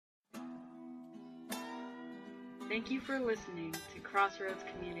Thank you for listening to Crossroads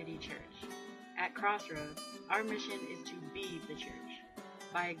Community Church. At Crossroads, our mission is to be the church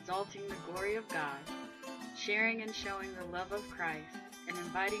by exalting the glory of God, sharing and showing the love of Christ, and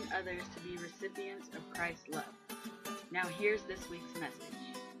inviting others to be recipients of Christ's love. Now here's this week's message.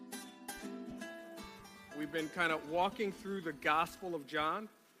 We've been kind of walking through the Gospel of John,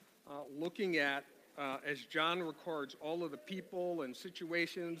 looking at, as John records, all of the people and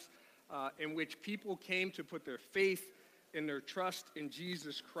situations in which people came to put their faith and their trust in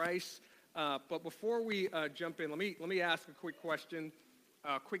Jesus Christ. But before we jump in, let me ask a quick question,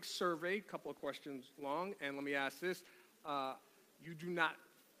 a quick survey, a couple of questions long, and let me ask this. You do not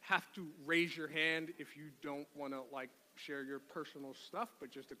have to raise your hand if you don't want to share your personal stuff,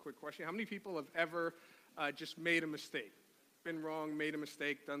 but just a quick question. How many people have ever just made a mistake? Been wrong, made a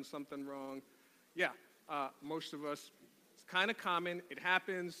mistake, done something wrong? Yeah, most of us. It's kind of common. It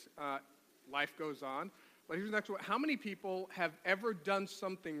happens. Life goes on. But here's the next one. How many people have ever done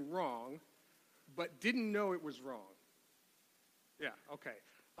something wrong but didn't know it was wrong? Yeah, okay.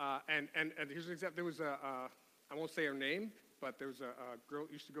 And here's an example. There was I won't say her name, but there was a girl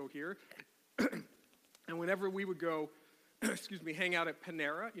that used to go here. And whenever we would go, hang out at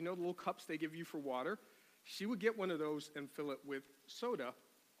Panera, you know, the little cups they give you for water, she would get one of those and fill it with soda.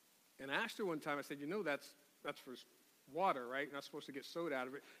 And I asked her one time, I said, you know, that's for water, right? You're not supposed to get soda out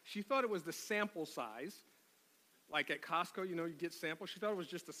of it. She thought it was the sample size. Like at Costco, you know, you get samples. She thought it was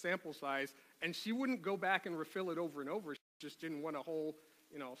just a sample size, and she wouldn't go back and refill it over and over. She just didn't want a whole,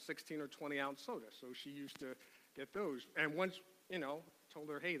 16 or 20-ounce soda. So she used to get those. And once, told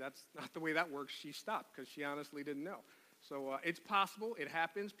her, hey, that's not the way that works, she stopped because she honestly didn't know. So it's possible. It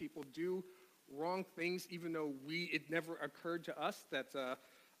happens. People do wrong things, even though it never occurred to us that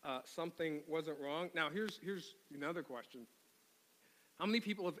something wasn't wrong. Now, here's another question. How many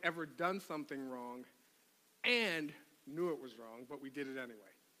people have ever done something wrong and knew it was wrong, but we did it anyway?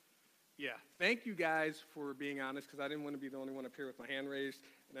 Yeah, thank you guys for being honest, because I didn't want to be the only one up here with my hand raised,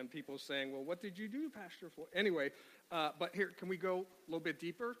 and then people saying, well, what did you do, Pastor Floyd? Anyway, but here, can we go a little bit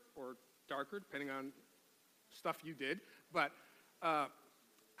deeper or darker, depending on stuff you did? But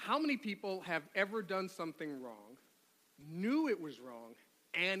how many people have ever done something wrong, knew it was wrong,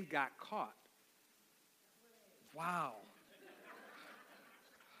 and got caught? Wow.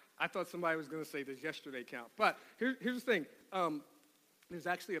 I thought somebody was going to say, does yesterday count? But here's the thing. There's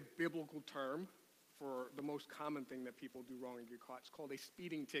actually a biblical term for the most common thing that people do wrong and get caught. It's called a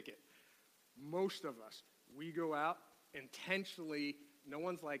speeding ticket. Most of us, we go out intentionally. No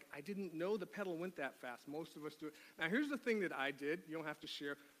one's like, I didn't know the pedal went that fast. Most of us do it. Now, here's the thing that I did. You don't have to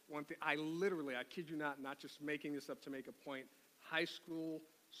share one thing. I kid you not just making this up to make a point, high school,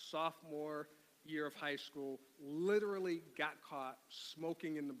 sophomore year of high school, literally got caught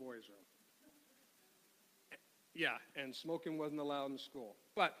smoking in the boys' room. Yeah, and smoking wasn't allowed in school.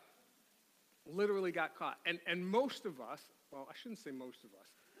 But literally got caught. And most of us, well, I shouldn't say most of us,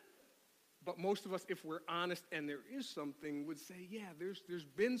 but most of us, if we're honest and there is something, would say, yeah, there's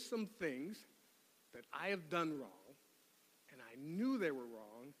been some things that I have done wrong, and I knew they were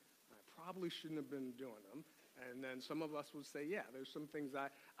wrong, and I probably shouldn't have been doing them. And then some of us would say, yeah, there's some things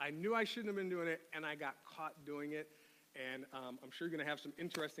I knew I shouldn't have been doing it, and I got caught doing it. And I'm sure you're going to have some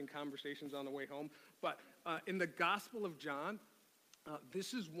interesting conversations on the way home. But in the Gospel of John,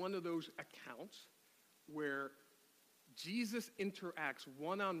 this is one of those accounts where Jesus interacts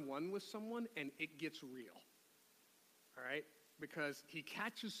one-on-one with someone, and it gets real. All right? Because he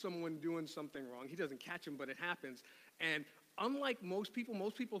catches someone doing something wrong. He doesn't catch him, but it happens. And unlike most people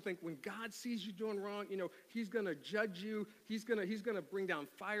think when God sees you doing wrong, he's going to judge you. He's going to bring down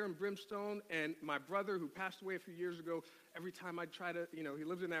fire and brimstone. And my brother, who passed away a few years ago, every time I try to, he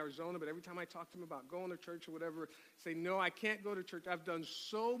lives in Arizona, but every time I talk to him about going to church or whatever, say, no, I can't go to church. I've done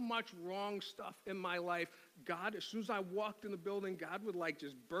so much wrong stuff in my life. God, as soon as I walked in the building, God would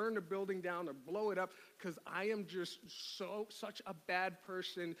just burn the building down or blow it up because I am just such a bad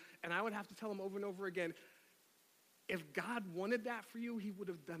person. And I would have to tell him over and over again, if God wanted that for you, he would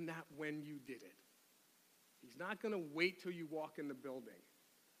have done that when you did it. He's not going to wait till you walk in the building.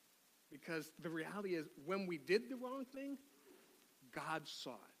 Because the reality is, when we did the wrong thing, God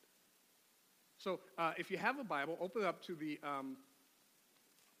saw it. So if you have a Bible, open it up to the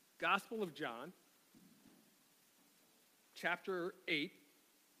Gospel of John, chapter 8.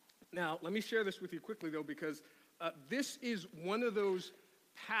 Now, let me share this with you quickly, though, because this is one of those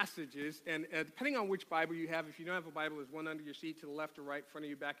passages, and depending on which Bible you have, if you don't have a Bible, there's one under your seat, to the left or right, in front of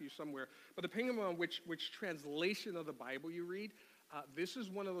you, back of you, somewhere. But depending on which translation of the Bible you read, this is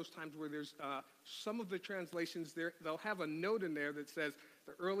one of those times where there's some of the translations there, they'll have a note in there that says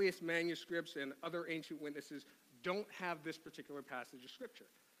the earliest manuscripts and other ancient witnesses don't have this particular passage of Scripture.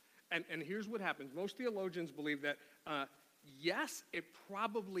 And here's what happens. Most theologians believe that, yes, it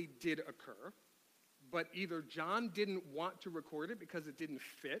probably did occur, but either John didn't want to record it because it didn't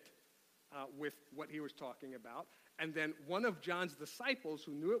fit with what he was talking about, and then one of John's disciples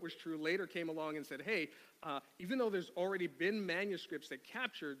who knew it was true later came along and said, hey, even though there's already been manuscripts that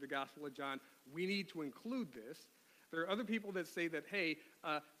captured the Gospel of John, we need to include this. There are other people that say that, hey,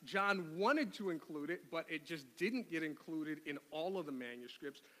 John wanted to include it, but it just didn't get included in all of the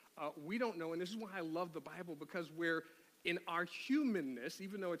manuscripts. We don't know, and this is why I love the Bible, because we're in our humanness,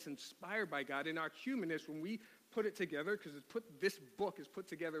 even though it's inspired by God, in our humanness, when we put it together, because this book is put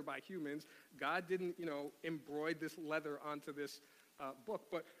together by humans, God didn't, embroider this leather onto this book.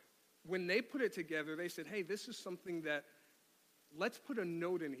 But when they put it together, they said, hey, this is something that, let's put a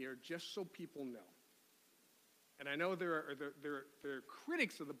note in here just so people know. And I know there are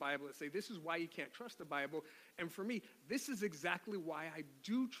critics of the Bible that say this is why you can't trust the Bible. And for me, this is exactly why I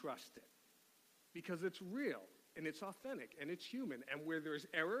do trust it. Because it's real, and it's authentic, and it's human. And where there's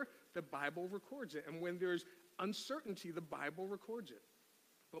error, the Bible records it. And when there's uncertainty, the Bible records it.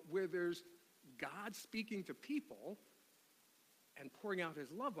 But where there's God speaking to people and pouring out his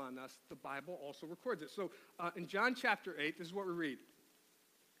love on us, the Bible also records it. So in John chapter 8, this is what we read.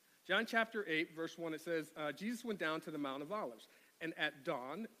 John chapter 8, verse 1, it says, Jesus went down to the Mount of Olives, and at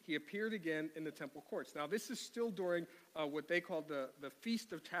dawn, he appeared again in the temple courts. Now, this is still during what they called the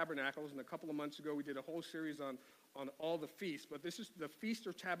Feast of Tabernacles, and a couple of months ago, we did a whole series on all the feasts, but this is the Feast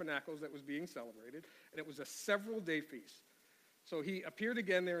of Tabernacles that was being celebrated, and it was a several-day feast. So he appeared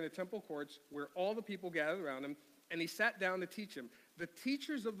again there in the temple courts where all the people gathered around him, and he sat down to teach him. The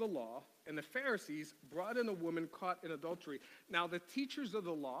teachers of the law and the Pharisees brought in a woman caught in adultery. Now, the teachers of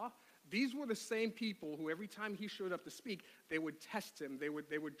the law, these were the same people who every time he showed up to speak, they would test him. They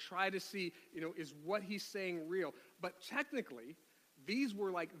would try to see, is what he's saying real? But technically, these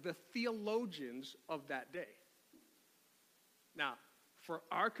were like the theologians of that day. Now, for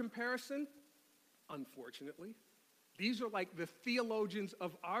our comparison, unfortunately, these are like the theologians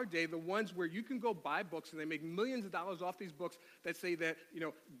of our day, the ones where you can go buy books and they make millions of dollars off these books that say that,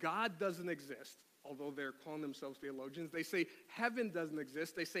 God doesn't exist, although they're calling themselves theologians. They say heaven doesn't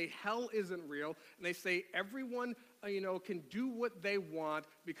exist. They say hell isn't real. And they say everyone, can do what they want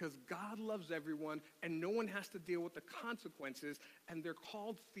because God loves everyone and no one has to deal with the consequences. And they're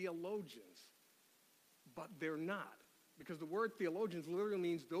called theologians, but they're not. Because the word theologians literally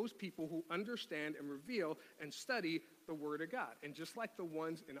means those people who understand and reveal and study the Word of God. And just like the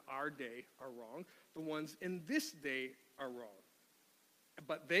ones in our day are wrong, the ones in this day are wrong.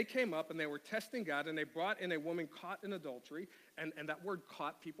 But they came up and they were testing God, and they brought in a woman caught in adultery. And that word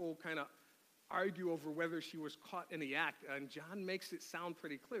caught, people kind of argue over whether she was caught in the act. And John makes it sound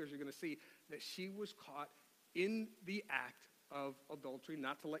pretty clear, as you're going to see, that she was caught in the act of adultery.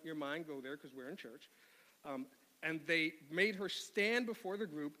 Not to let your mind go there because we're in church. And they made her stand before the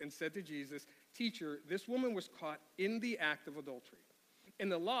group and said to Jesus, "Teacher, this woman was caught in the act of adultery. In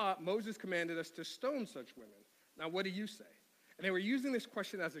the law, Moses commanded us to stone such women. Now, what do you say?" And they were using this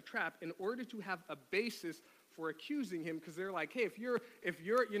question as a trap in order to have a basis for accusing him, because they're like, hey, if you're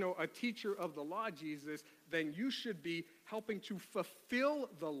a teacher of the law, Jesus, then you should be helping to fulfill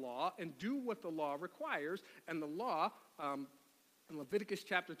the law and do what the law requires. And the law, in Leviticus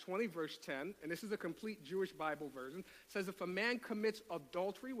chapter 20, verse 10, and this is a complete Jewish Bible version, says if a man commits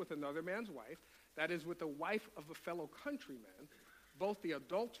adultery with another man's wife, that is with the wife of a fellow countryman, both the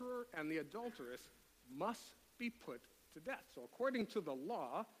adulterer and the adulteress must be put to death. So according to the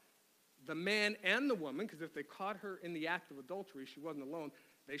law, the man and the woman, because if they caught her in the act of adultery, she wasn't alone,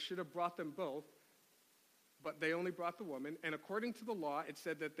 they should have brought them both, but they only brought the woman. And according to the law, it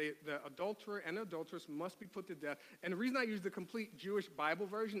said that the adulterer and adulteress must be put to death. And the reason I use the complete Jewish Bible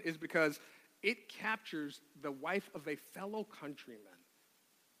version is because it captures the wife of a fellow countryman.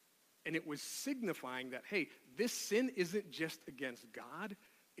 And it was signifying that, hey, this sin isn't just against God,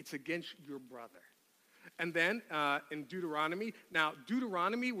 it's against your brother. And then in Deuteronomy, now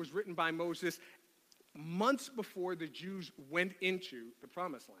Deuteronomy was written by Moses months before the Jews went into the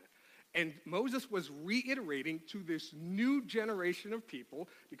Promised Land. And Moses was reiterating to this new generation of people,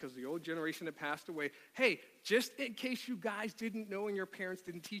 because the old generation had passed away, hey, just in case you guys didn't know and your parents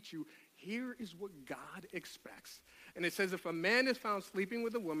didn't teach you, here is what God expects. And it says if a man is found sleeping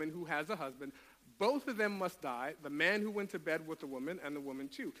with a woman who has a husband, both of them must die, the man who went to bed with the woman and the woman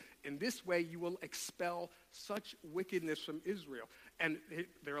too. In this way, you will expel such wickedness from Israel. And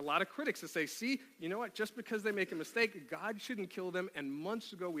there are a lot of critics that say, see, you know what, just because they make a mistake, God shouldn't kill them. And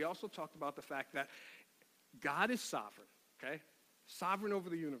months ago, we also talked about the fact that God is sovereign, okay? Sovereign over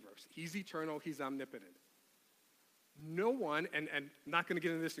the universe. He's eternal. He's omnipotent. No one, and not going to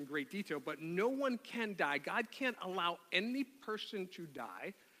get into this in great detail, but no one can die. God can't allow any person to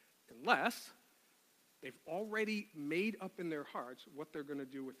die unless they've already made up in their hearts what they're going to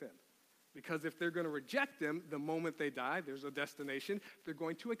do with him. Because if they're going to reject him the moment they die, there's a destination. If they're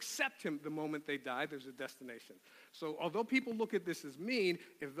going to accept him the moment they die, there's a destination. So although people look at this as mean,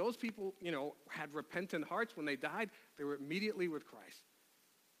 if those people, had repentant hearts when they died, they were immediately with Christ.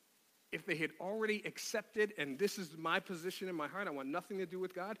 If they had already accepted, and this is my position in my heart, I want nothing to do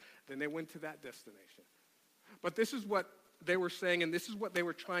with God, then they went to that destination. But this is what they were saying, and this is what they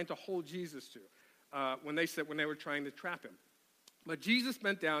were trying to hold Jesus to when they were trying to trap him. But Jesus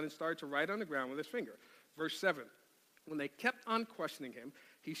bent down and started to write on the ground with his finger. Verse 7, when they kept on questioning him,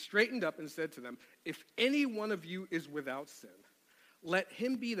 he straightened up and said to them, "If any one of you is without sin, let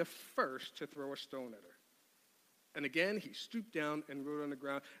him be the first to throw a stone at her." And again, he stooped down and wrote on the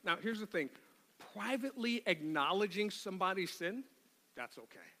ground. Now, here's the thing. Privately acknowledging somebody's sin, that's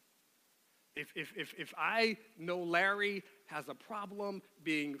okay. If I know Larry has a problem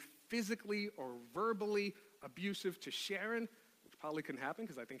being physically or verbally abusive to Sharon, which probably couldn't happen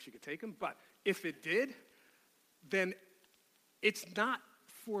because I think she could take him, but if it did, then it's not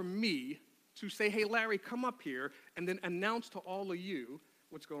for me to say, "Hey, Larry, come up here," and then announce to all of you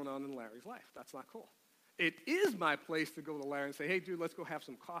what's going on in Larry's life. That's not cool. It is my place to go to Larry and say, "Hey, dude, let's go have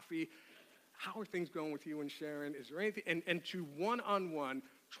some coffee. How are things going with you and Sharon? Is there anything?" And to one-on-one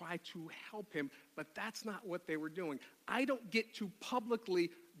try to help him, but that's not what they were doing. I don't get to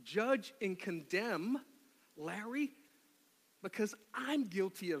publicly judge and condemn Larry because I'm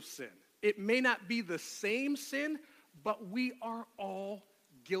guilty of sin. It may not be the same sin, but we are all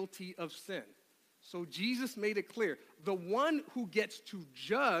guilty of sin. So Jesus made it clear. The one who gets to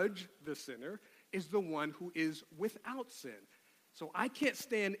judge the sinner is the one who is without sin. So I can't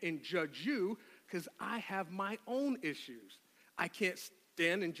stand and judge you because I have my own issues. I can't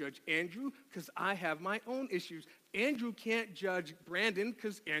stand and judge Andrew because I have my own issues. Andrew can't judge Brandon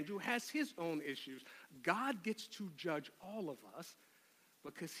because Andrew has his own issues. God gets to judge all of us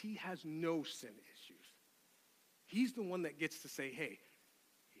because he has no sin issues. He's the one that gets to say, "Hey,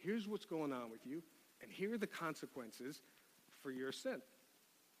 here's what's going on with you, and here are the consequences for your sin."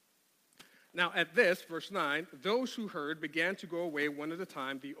 Now at this, verse 9, those who heard began to go away one at a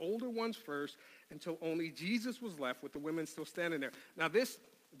time, the older ones first, until only Jesus was left with the women still standing there. Now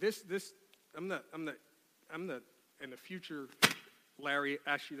in the future, Larry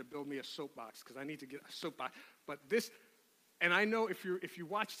asked you to build me a soapbox because I need to get a soapbox. But this, and I know if you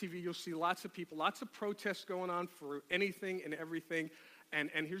watch TV, you'll see lots of people, lots of protests going on for anything and everything. And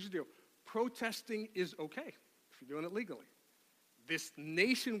here's the deal. Protesting is okay if you're doing it legally. This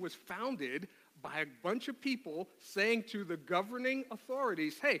nation was founded by a bunch of people saying to the governing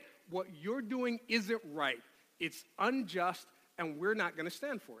authorities, "Hey, what you're doing isn't right. It's unjust, and we're not going to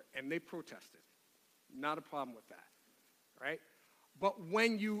stand for it." And they protested. Not a problem with that, right? But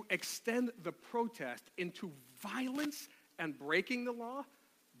when you extend the protest into violence and breaking the law,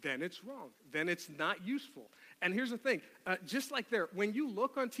 then it's wrong. Then it's not useful. And here's the thing. Just like there, when you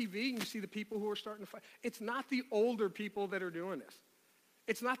look on TV and you see the people who are starting to fight, it's not the older people that are doing this.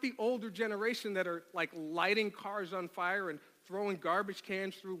 It's not the older generation that are like lighting cars on fire and throwing garbage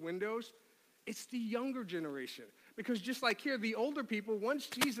cans through windows. It's the younger generation. Because just like here, the older people, once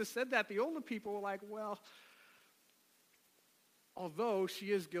Jesus said that, the older people were like, "Well, although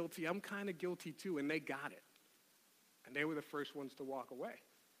she is guilty, I'm kind of guilty too," and they got it. And they were the first ones to walk away.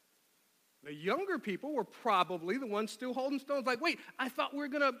 The younger people were probably the ones still holding stones. Like, "Wait, I thought we were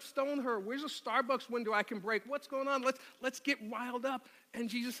going to stone her. Where's a Starbucks window I can break? What's going on? Let's get riled up." And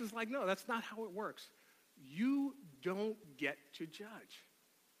Jesus is like, "No, that's not how it works. You don't get to judge."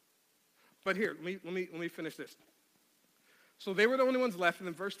 But here, let me finish this. So they were the only ones left. And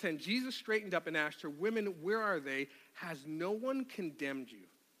in verse 10, Jesus straightened up and asked her, "Women, where are they? Has no one condemned you?"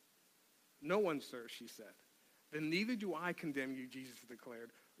 "No one, sir," she said. "Then neither do I condemn you," Jesus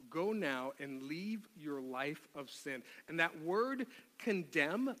declared. "Go now and leave your life of sin." And that word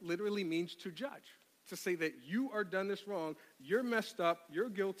condemn literally means to judge. To say that you are done this wrong, you're messed up, you're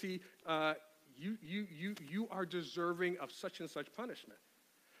guilty, you are deserving of such and such punishment.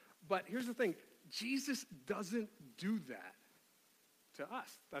 But here's the thing, Jesus doesn't do that to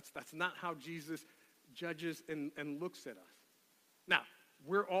us. That's not how Jesus judges and looks at us. Now,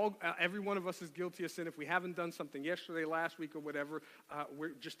 we're all, every one of us is guilty of sin. If we haven't done something yesterday, last week, or whatever,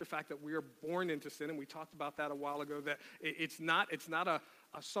 we're just the fact that we are born into sin, and we talked about that a while ago, that it's not a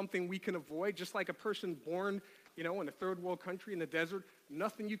something we can avoid. Just like a person born, in a third world country in the desert,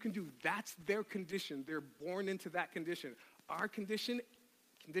 nothing you can do. That's their condition. They're born into that condition. Our condition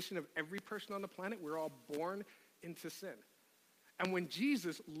of every person on the planet, we're all born into sin. And when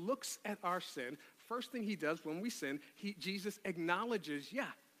Jesus looks at our sin, first thing he does when we sin, Jesus acknowledges, yeah,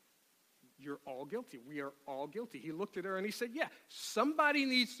 you're all guilty. We are all guilty. He looked at her and he said, yeah, somebody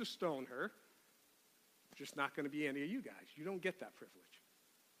needs to stone her. Just not going to be any of you guys. You don't get that privilege.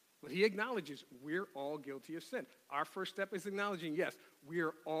 But he acknowledges we're all guilty of sin. Our first step is acknowledging, yes, we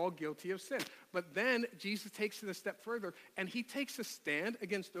are all guilty of sin. But then Jesus takes it a step further, and he takes a stand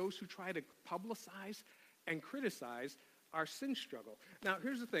against those who try to publicize and criticize our sin struggle. Now,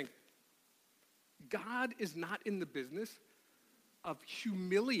 here's the thing. God is not in the business of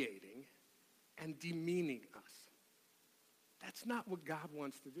humiliating and demeaning us. That's not what God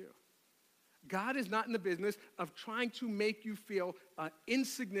wants to do. God is not in the business of trying to make you feel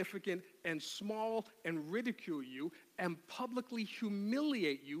insignificant and small and ridicule you and publicly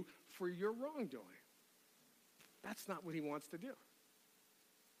humiliate you for your wrongdoing. That's not what he wants to do.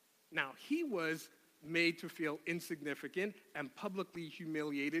 Now, he was made to feel insignificant and publicly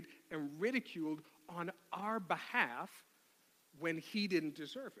humiliated and ridiculed on our behalf when he didn't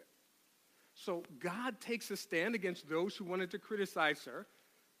deserve it. So God takes a stand against those who wanted to criticize her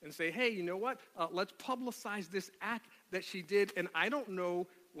and say, hey, you know what? Let's publicize this act that she did. And I don't know,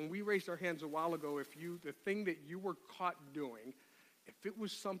 when we raised our hands a while ago, if the thing that you were caught doing, if it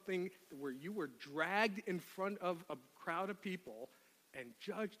was something where you were dragged in front of a crowd of people and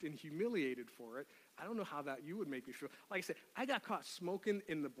judged and humiliated for it, I don't know how that you would make me feel. Like I said, I got caught smoking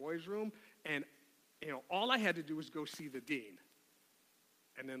in the boys' room, and all I had to do was go see the dean,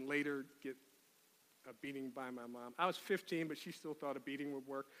 and then later get a beating by my mom. I was 15, but she still thought a beating would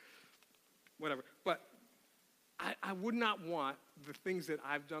work. Whatever. But I would not want the things that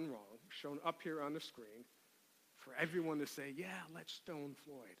I've done wrong shown up here on the screen for everyone to say, yeah, let's stone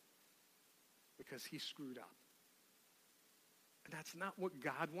Floyd because he screwed up. And that's not what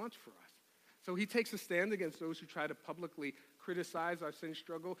God wants for us. So he takes a stand against those who try to publicly criticize our sin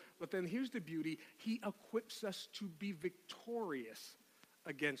struggle. But then here's the beauty. He equips us to be victorious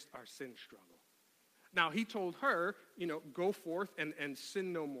against our sin struggle. Now, he told her, go forth and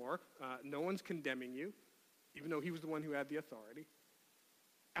sin no more. No one's condemning you, even though he was the one who had the authority.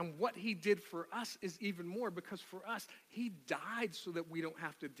 And what he did for us is even more, because for us, he died so that we don't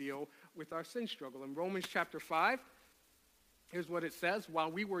have to deal with our sin struggle. In Romans chapter 5, here's what it says.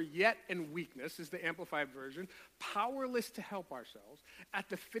 While we were yet in weakness, is the Amplified Version, powerless to help ourselves, at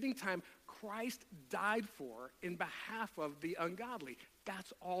the fitting time, Christ died for in behalf of the ungodly.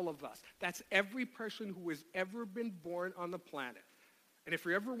 That's all of us. That's every person who has ever been born on the planet. And if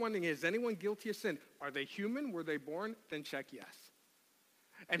you're ever wondering, is anyone guilty of sin? Are they human? Were they born? Then check yes.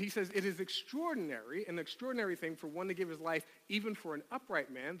 And he says, it is extraordinary, an extraordinary thing for one to give his life even for an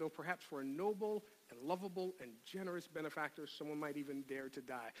upright man, though perhaps for a noble and lovable and generous benefactor, someone might even dare to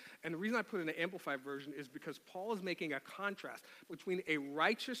die. And the reason I put in the Amplified Version is because Paul is making a contrast between a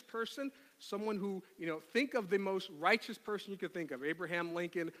righteous person, someone who, think of the most righteous person you could think of, Abraham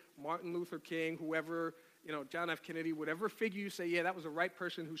Lincoln, Martin Luther King, whoever, John F. Kennedy, whatever figure you say, yeah, that was a right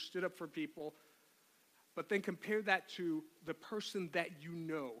person who stood up for people. But then compare that to the person that you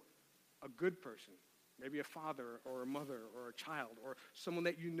know, a good person, maybe a father or a mother or a child or someone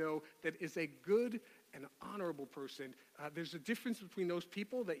that you know that is a good and honorable person. There's a difference between those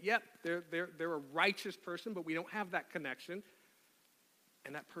people that, yep, they're a righteous person, but we don't have that connection,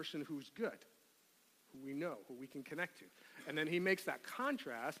 and that person who's good, who we know, who we can connect to. And then he makes that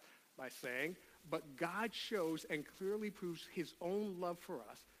contrast by saying, but God shows and clearly proves his own love for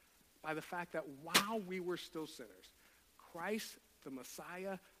us by the fact that while we were still sinners, Christ, the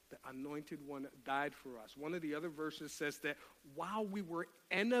Messiah, the anointed one, died for us. One of the other verses says that while we were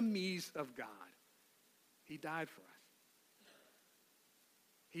enemies of God, he died for us.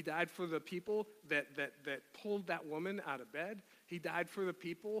 He died for the people that pulled that woman out of bed. He died for the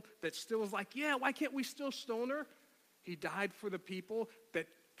people that still was like, yeah, why can't we still stone her? He died for the people that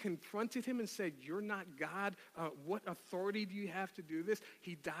confronted him and said, you're not God. What authority do you have to do this?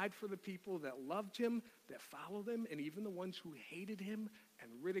 He died for the people that loved him, that followed him, and even the ones who hated him and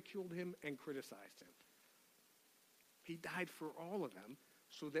ridiculed him and criticized him. He died for all of them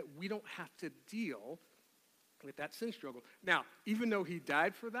so that we don't have to deal with that sin struggle. Now, even though he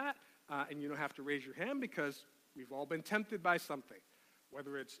died for that, and you don't have to raise your hand because we've all been tempted by something,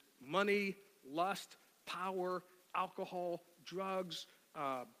 whether it's money, lust, power, alcohol, drugs,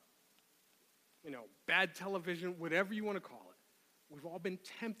 bad television, whatever you want to call it. We've all been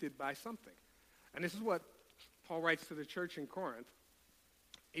tempted by something. And this is what Paul writes to the church in Corinth.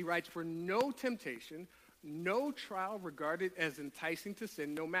 He writes, for no temptation, no trial regarded as enticing to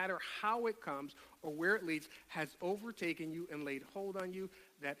sin, no matter how it comes or where it leads, has overtaken you and laid hold on you.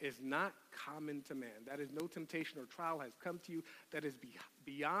 that is not common to man. That is, no temptation or trial has come to you that is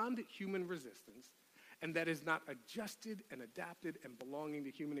beyond human resistance, and that is not adjusted and adapted and belonging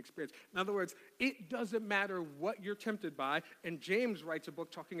to human experience. In other words, it doesn't matter what you're tempted by. And James writes a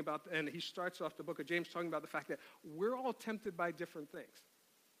book talking about, and he starts off the book of James talking about the fact that we're all tempted by different things.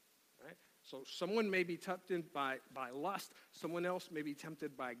 Right? So someone may be tempted by lust. Someone else may be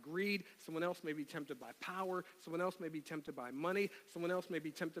tempted by greed. Someone else may be tempted by power. Someone else may be tempted by money. Someone else may be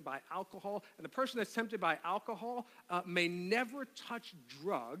tempted by alcohol. And the person that's tempted by alcohol may never touch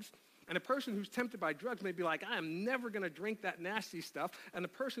drugs. And a person who's tempted by drugs may be like, I am never going to drink that nasty stuff. And the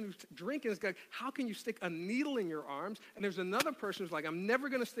person who's drinking is like, how can you stick a needle in your arms? And there's another person who's like, I'm never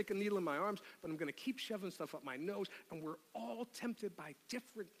going to stick a needle in my arms, but I'm going to keep shoving stuff up my nose. And we're all tempted by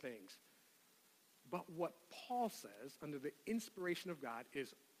different things. But what Paul says, under the inspiration of God,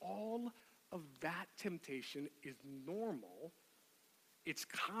 is all of that temptation is normal. It's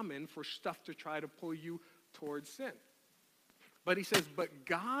common for stuff to try to pull you towards sin. But he says, but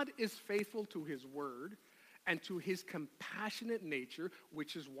God is faithful to his word and to his compassionate nature,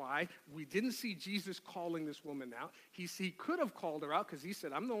 which is why we didn't see Jesus calling this woman out. He could have called her out because he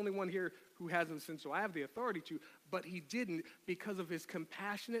said, I'm the only one here who hasn't sinned, so I have the authority to. But he didn't because of his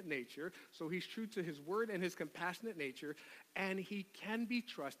compassionate nature. So he's true to his word and his compassionate nature. And he can be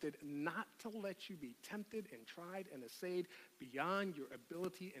trusted not to let you be tempted and tried and assayed beyond your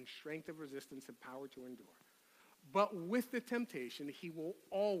ability and strength of resistance and power to endure. But with the temptation, he will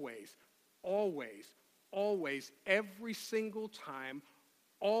always, every single time,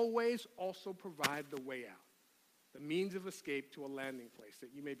 always also provide the way out, the means of escape to a landing place that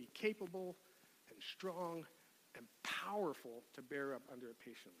you may be capable and strong and powerful to bear up under it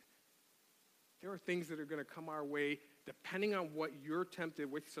patiently. There are things that are going to come our way depending on what you're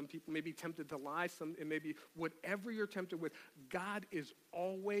tempted with. Some people may be tempted to lie. It may be whatever you're tempted with. God is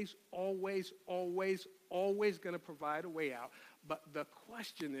always going to provide a way out. But the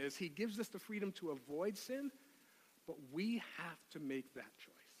question is, he gives us the freedom to avoid sin, but we have to make that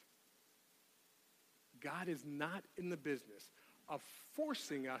choice. God is not in the business of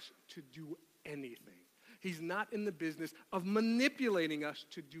forcing us to do anything. He's not in the business of manipulating us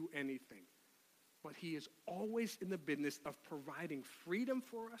to do anything. But he is always in the business of providing freedom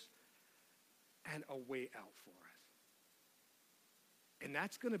for us and a way out for us. And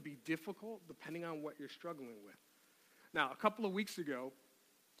that's going to be difficult depending on what you're struggling with. Now, a couple of weeks ago,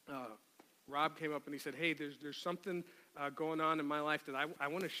 Rob came up and he said, hey, there's something going on in my life that I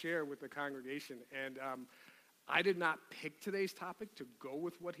want to share with the congregation. And I did not pick today's topic to go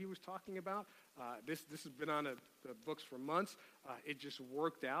with what he was talking about. This has been on the books for months. It just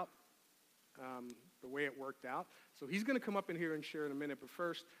worked out. The way it worked out. So he's going to come up in here and share in a minute. But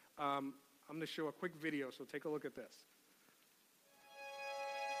first, I'm going to show a quick video. So take a look at this.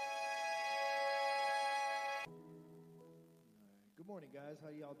 Good morning, guys. How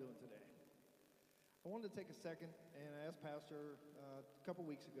y'all doing today? I wanted to take a second and ask Pastor a couple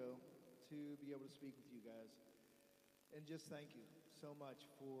weeks ago to be able to speak with you guys and just thank you so much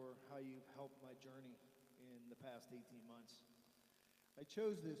for how you've helped my journey in the past 18 months. I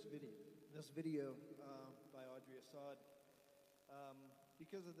chose this video by Audrey Assad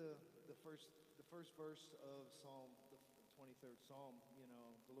because of the first verse of Psalm, the 23rd Psalm. You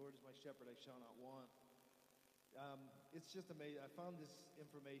know, the Lord is my shepherd; I shall not want. It's just amazing. I found this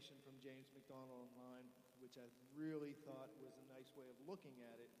information from James MacDonald online, which I really thought was a nice way of looking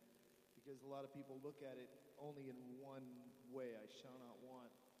at it, because a lot of people look at it only in one way: I shall not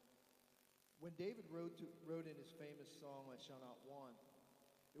want. When David wrote in his famous song, I Shall Not Want,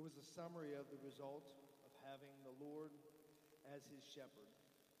 it was a summary of the result of having the Lord as his shepherd.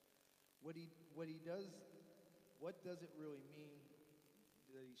 What does it really mean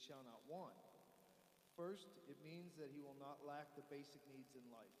that he shall not want? First, it means that he will not lack the basic needs in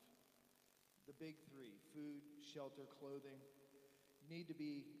life. The big three: food, shelter, clothing.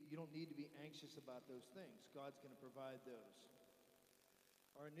 You don't need to be anxious about those things. God's going to provide those.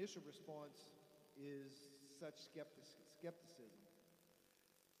 Our initial response is such skepticism.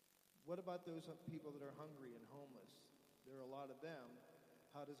 What about those people that are hungry and homeless? There are a lot of them.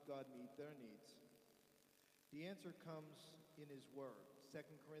 How does God meet their needs? The answer comes in his word. 2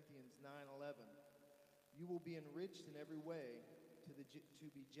 Corinthians 9:11. You will be enriched in every way to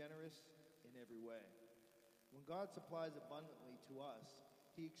be generous in every way. When God supplies abundantly to us,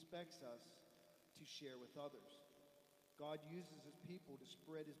 he expects us to share with others. God uses his people to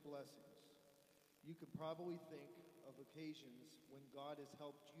spread his blessings. You could probably think of occasions when God has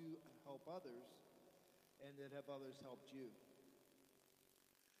helped you help others, and that have others helped you.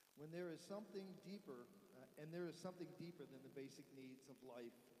 When there is something deeper And there is something deeper than the basic needs of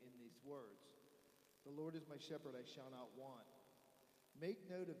life in these words. The Lord is my shepherd, I shall not want. Make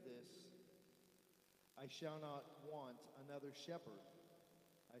note of this. I shall not want another shepherd.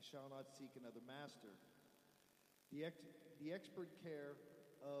 I shall not seek another master. The expert care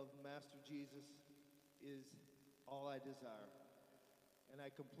of Master Jesus is all I desire. And I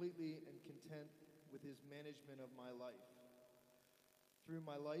completely am content with his management of my life. Through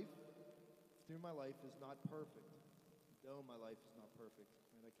my life is not perfect. Though my life is not perfect,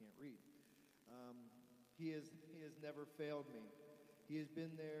 and I can't read. He has never failed me. He has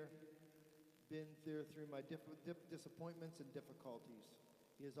been there through my disappointments and difficulties.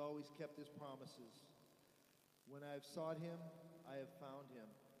 He has always kept his promises. When I have sought him, I have found him,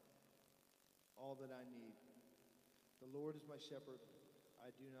 all that I need. The Lord is my shepherd,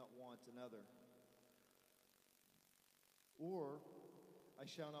 I do not want another. Or, I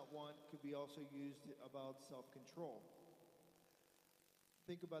shall not want could be also used about self-control.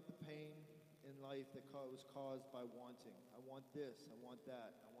 Think about the pain in life that was caused by wanting. I want this, I want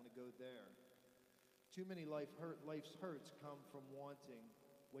that, I want to go there. Too many life's hurts come from wanting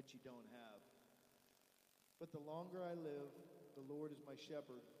what you don't have. But the longer I live, the Lord is my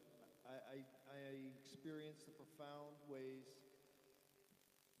shepherd. I experience the profound ways,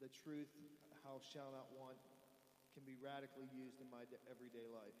 the truth, how shall not want can be radically used in my everyday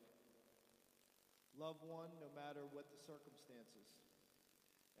life. Love one no matter what the circumstances.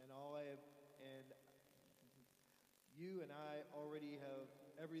 And you and I already have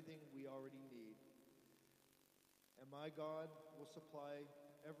everything we already need. And my God will supply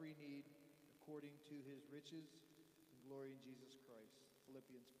every need according to his riches and glory in Jesus Christ.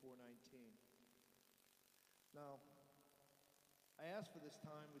 Philippians 4:19. Now, I asked for this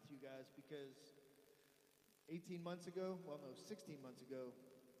time with you guys because 16 months ago,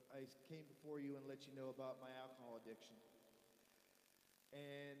 I came before you and let you know about my alcohol addiction.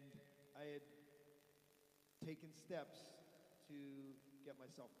 And I had taken steps to get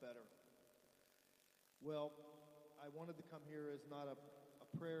myself better. Well, I wanted to come here as not a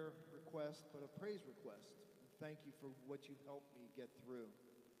prayer request, but a praise request. Thank you for what you've helped me get through.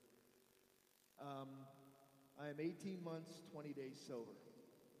 I am 18 months, 20 days sober.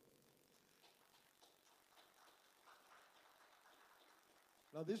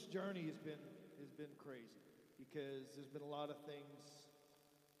 Now, this journey has been crazy because there's been a lot of things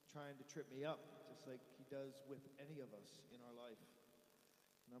trying to trip me up, just like he does with any of us in our life.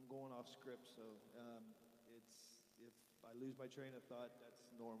 And I'm going off script, so if I lose my train of thought, that's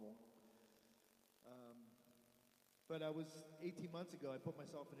normal. But I was 18 months ago, I put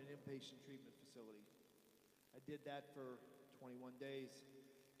myself in an inpatient treatment facility. I did that for 21 days.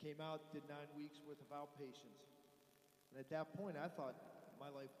 Came out, did 9 weeks worth of outpatient. And at that point, I thought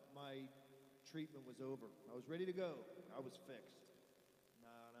my treatment was over. I was ready to go. I was fixed.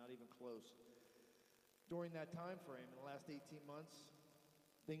 No, not even close. During that time frame, in the last 18 months,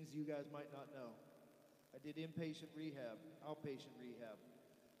 things you guys might not know. I did inpatient rehab, outpatient rehab.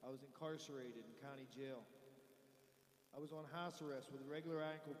 I was incarcerated in county jail. I was on house arrest with a regular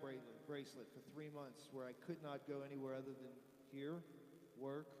ankle bracelet for 3 months where I could not go anywhere other than here,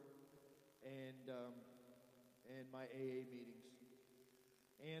 work, and my AA meetings.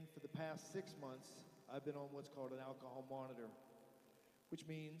 And for the past 6 months, I've been on what's called an alcohol monitor, which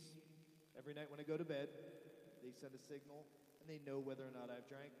means every night when I go to bed, they send a signal and they know whether or not I've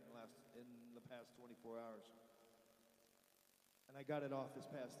drank in the past 24 hours. And I got it off this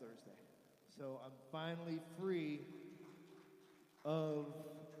past Thursday. So I'm finally free of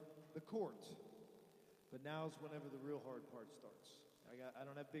the court. But now's whenever the real hard part starts. I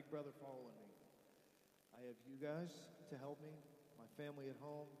don't have Big Brother following me. I have you guys to help me, my family at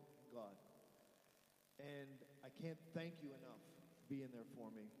home, God. And I can't thank you enough for being there for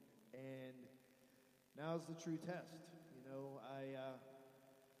me. And now's the true test. You know,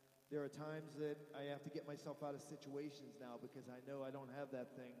 there are times that I have to get myself out of situations now because I know I don't have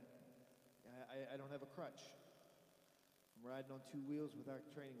that thing. I don't have a crutch. I'm riding on 2 wheels without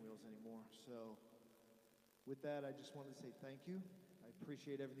training wheels anymore. So with that, I just wanted to say thank you. I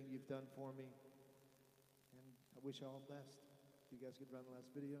appreciate everything you've done for me. And I wish you all the best. If you guys could run the last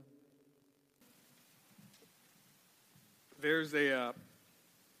video. There's a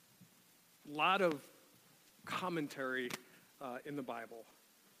lot of commentary in the Bible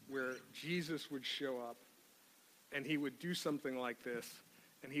where Jesus would show up and he would do something like this,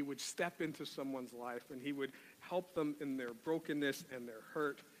 and he would step into someone's life and he would help them in their brokenness and their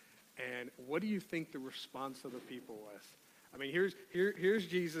hurt. And what do you think the response of the people was? I mean, here's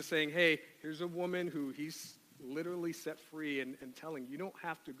Jesus saying, hey, here's a woman who he's literally set free and telling, you don't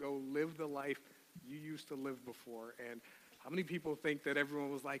have to go live the life you used to live before. And how many people think that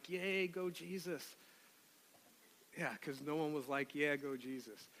everyone was like, yay, go Jesus? Yeah, because no one was like, yeah, go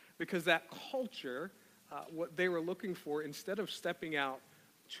Jesus. Because that culture, what they were looking for, instead of stepping out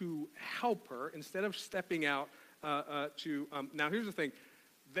to help her, instead of stepping out now here's the thing,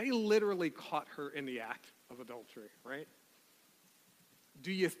 they literally caught her in the act of adultery, right?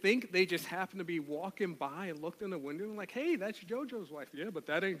 Do you think they just happened to be walking by and looked in the window and like, hey, that's JoJo's wife? Yeah, but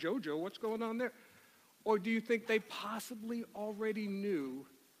that ain't JoJo. What's going on there? Or do you think they possibly already knew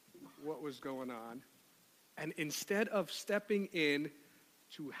what was going on? And instead of stepping in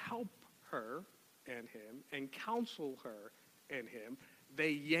to help her and him and counsel her and him, they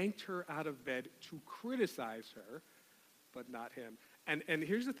yanked her out of bed to criticize her, but not him. And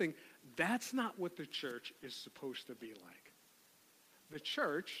here's the thing, that's not what the church is supposed to be like. The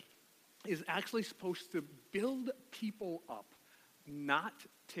church is actually supposed to build people up, not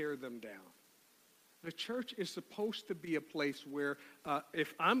tear them down. The church is supposed to be a place where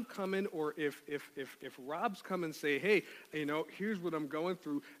if I'm coming or if Rob's come and say, hey, here's what I'm going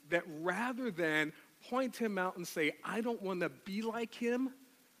through, that rather than point him out and say, I don't want to be like him,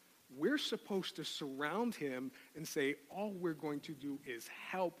 we're supposed to surround him and say, all we're going to do is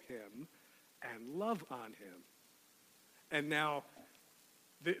help him and love on him. And now,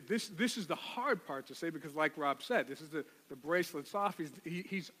 this is the hard part to say because like Rob said, this is the bracelet's off.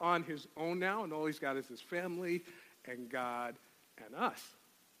 He's on his own now, and all he's got is his family and God and us.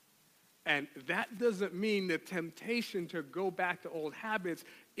 And that doesn't mean the temptation to go back to old habits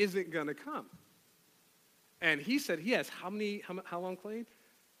isn't going to come. And he said he has how long clean?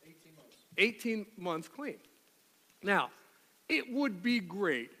 18 months. 18 months clean. Now, it would be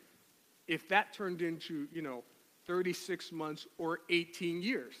great if that turned into, 36 months or 18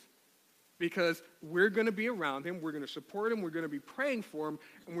 years. Because we're going to be around him, we're going to support him, we're going to be praying for him,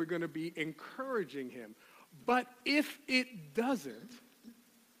 and we're going to be encouraging him. But if it doesn't,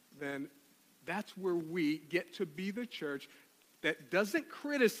 then that's where we get to be the church that doesn't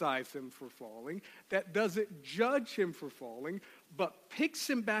criticize him for falling, that doesn't judge him for falling, but picks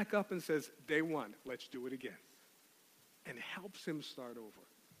him back up and says, day one, let's do it again. And helps him start over.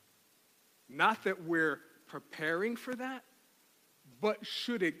 Not that we're preparing for that, but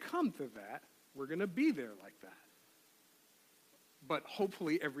should it come to that, we're going to be there like that. But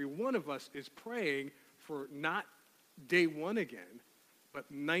hopefully every one of us is praying for not day one again, but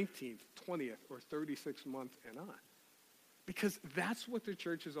 19th, 20th, or 36th month and on. Because that's what the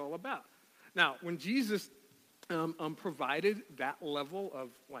church is all about. Now, when Jesus provided that level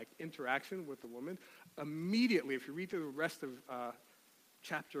of interaction with the woman, immediately, if you read through the rest of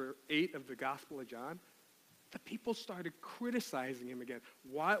chapter 8 of the Gospel of John, the people started criticizing him again.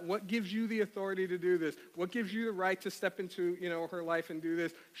 What gives you the authority to do this? What gives you the right to step into, her life and do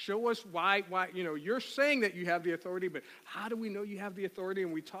this? Show us why, you're saying that you have the authority, but how do we know you have the authority?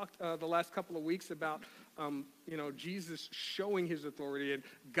 And we talked the last couple of weeks about, Jesus showing his authority and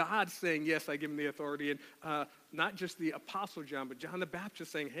God saying, yes, I give him the authority. And not just the Apostle John, but John the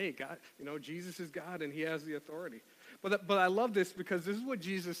Baptist saying, hey, God, Jesus is God and he has the authority. But I love this because this is what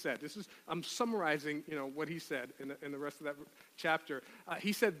Jesus said. I'm summarizing, what he said in the rest of that chapter.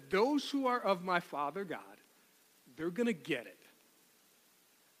 He said, those who are of my Father God, they're going to get it.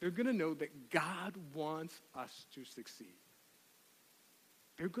 They're going to know that God wants us to succeed.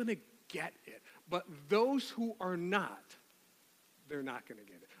 They're going to get it. But those who are not, they're not going to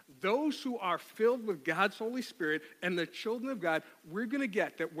get it. Those who are filled with God's Holy Spirit and the children of God, we're going to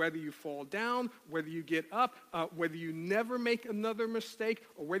get that whether you fall down, whether you get up, whether you never make another mistake,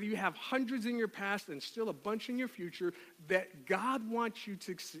 or whether you have hundreds in your past and still a bunch in your future, that God wants you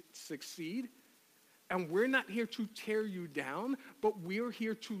to succeed. And we're not here to tear you down, but we're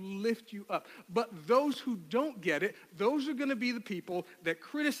here to lift you up. But those who don't get it, those are going to be the people that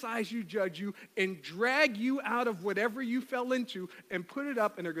criticize you, judge you, and drag you out of whatever you fell into and put it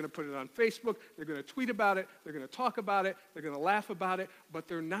up, and they're going to put it on Facebook, they're going to tweet about it, they're going to talk about it, they're going to laugh about it, but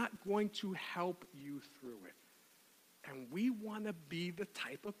they're not going to help you through it. And we want to be the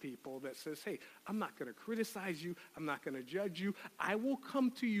type of people that says, hey, I'm not going to criticize you, I'm not going to judge you, I will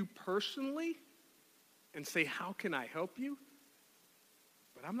come to you personally and say, how can I help you?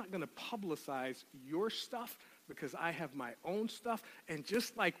 But I'm not going to publicize your stuff because I have my own stuff. And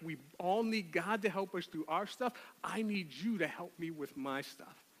just like we all need God to help us through our stuff, I need you to help me with my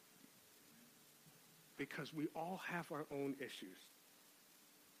stuff. Because we all have our own issues.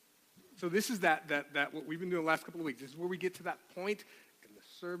 So this is that what we've been doing the last couple of weeks. This is where we get to that point in the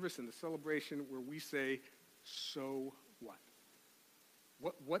service and the celebration where we say, so what?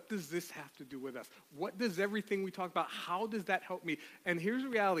 What does this have to do with us? What does everything we talk about, how does that help me? And here's the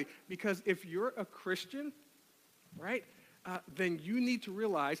reality, because if you're a Christian, right, then you need to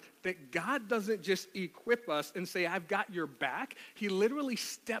realize that God doesn't just equip us and say, I've got your back. He literally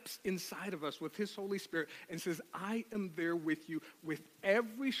steps inside of us with his Holy Spirit and says, I am there with you with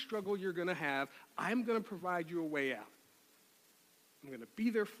every struggle you're going to have. I'm going to provide you a way out. I'm going to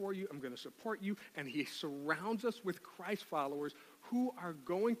be there for you. I'm going to support you. And he surrounds us with Christ followers who are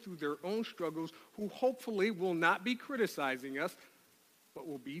going through their own struggles, who hopefully will not be criticizing us, but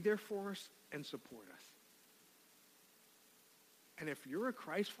will be there for us and support us. And if you're a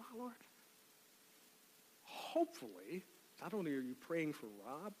Christ follower, hopefully, not only are you praying for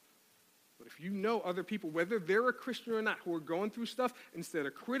Rob, but if you know other people, whether they're a Christian or not, who are going through stuff, instead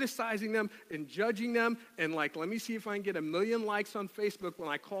of criticizing them and judging them and like, let me see if I can get 1 million likes on Facebook when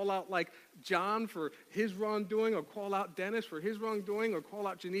I call out like John for his wrongdoing, or call out Dennis for his wrongdoing, or call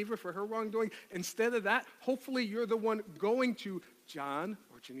out Geneva for her wrongdoing, instead of that, hopefully you're the one going to John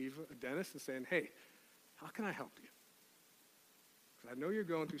or Geneva or Dennis and saying, hey, how can I help you? Because I know you're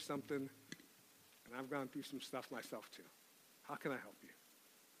going through something, and I've gone through some stuff myself too. How can I help you?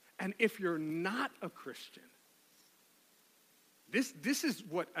 And if you're not a Christian, this is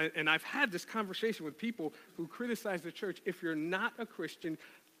what, and I've had this conversation with people who criticize the church. If you're not a Christian,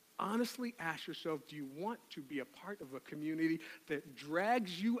 honestly ask yourself, do you want to be a part of a community that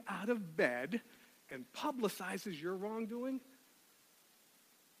drags you out of bed and publicizes your wrongdoing?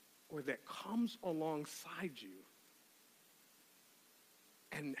 Or that comes alongside you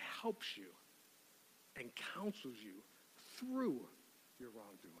and helps you and counsels you through your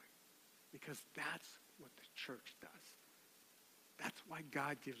wrongdoing? Because that's what the church does. That's why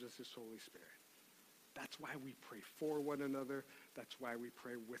God gives us his Holy Spirit. That's why we pray for one another. That's why we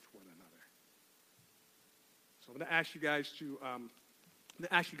pray with one another. So I'm going to ask you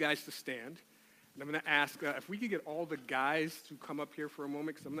guys to stand. And I'm going to ask if we could get all the guys to come up here for a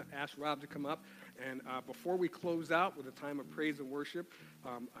moment, because I'm going to ask Rob to come up. And before we close out with a time of praise and worship,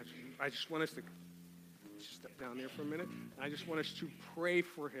 I just want us to step down there for a minute. I just want us to pray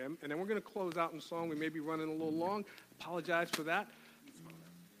for him. And then we're going to close out in song. We may be running a little long. Apologize for that.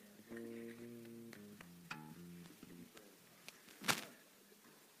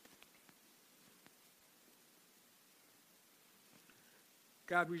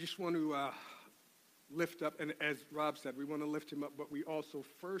 God, we just want to lift up, and as Rob said, we want to lift him up, but we also,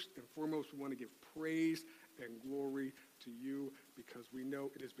 first and foremost, we want to give praise and glory to you, because we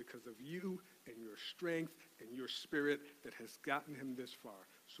know it is because of you and your strength and your spirit that has gotten him this far.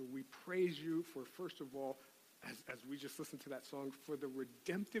 So we praise you for, first of all, as we just listened to that song, for the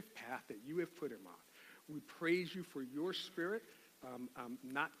redemptive path that you have put him on. We praise you for your spirit,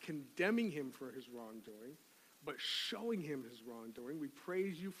 not condemning him for his wrongdoing, but showing him his wrongdoing. We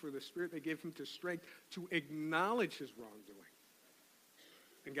praise you for the spirit that gave him the strength to acknowledge his wrongdoing.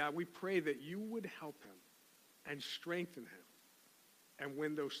 And God, we pray that you would help him and strengthen him. And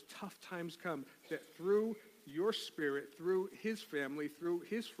when those tough times come, that through your spirit, through his family, through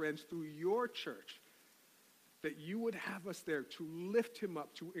his friends, through your church, that you would have us there to lift him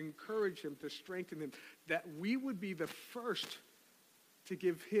up, to encourage him, to strengthen him, that we would be the first to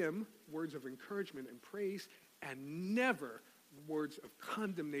give him words of encouragement and praise, and never words of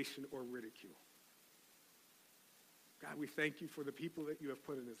condemnation or ridicule. God, we thank you for the people that you have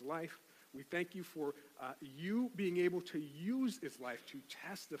put in his life. We thank you for you being able to use his life to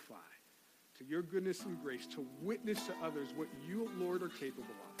testify to your goodness and grace, to witness to others what you, Lord, are capable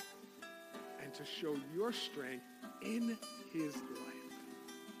of, and to show your strength in his life.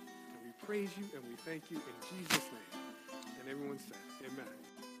 And we praise you and we thank you in Jesus' name. And everyone said, amen.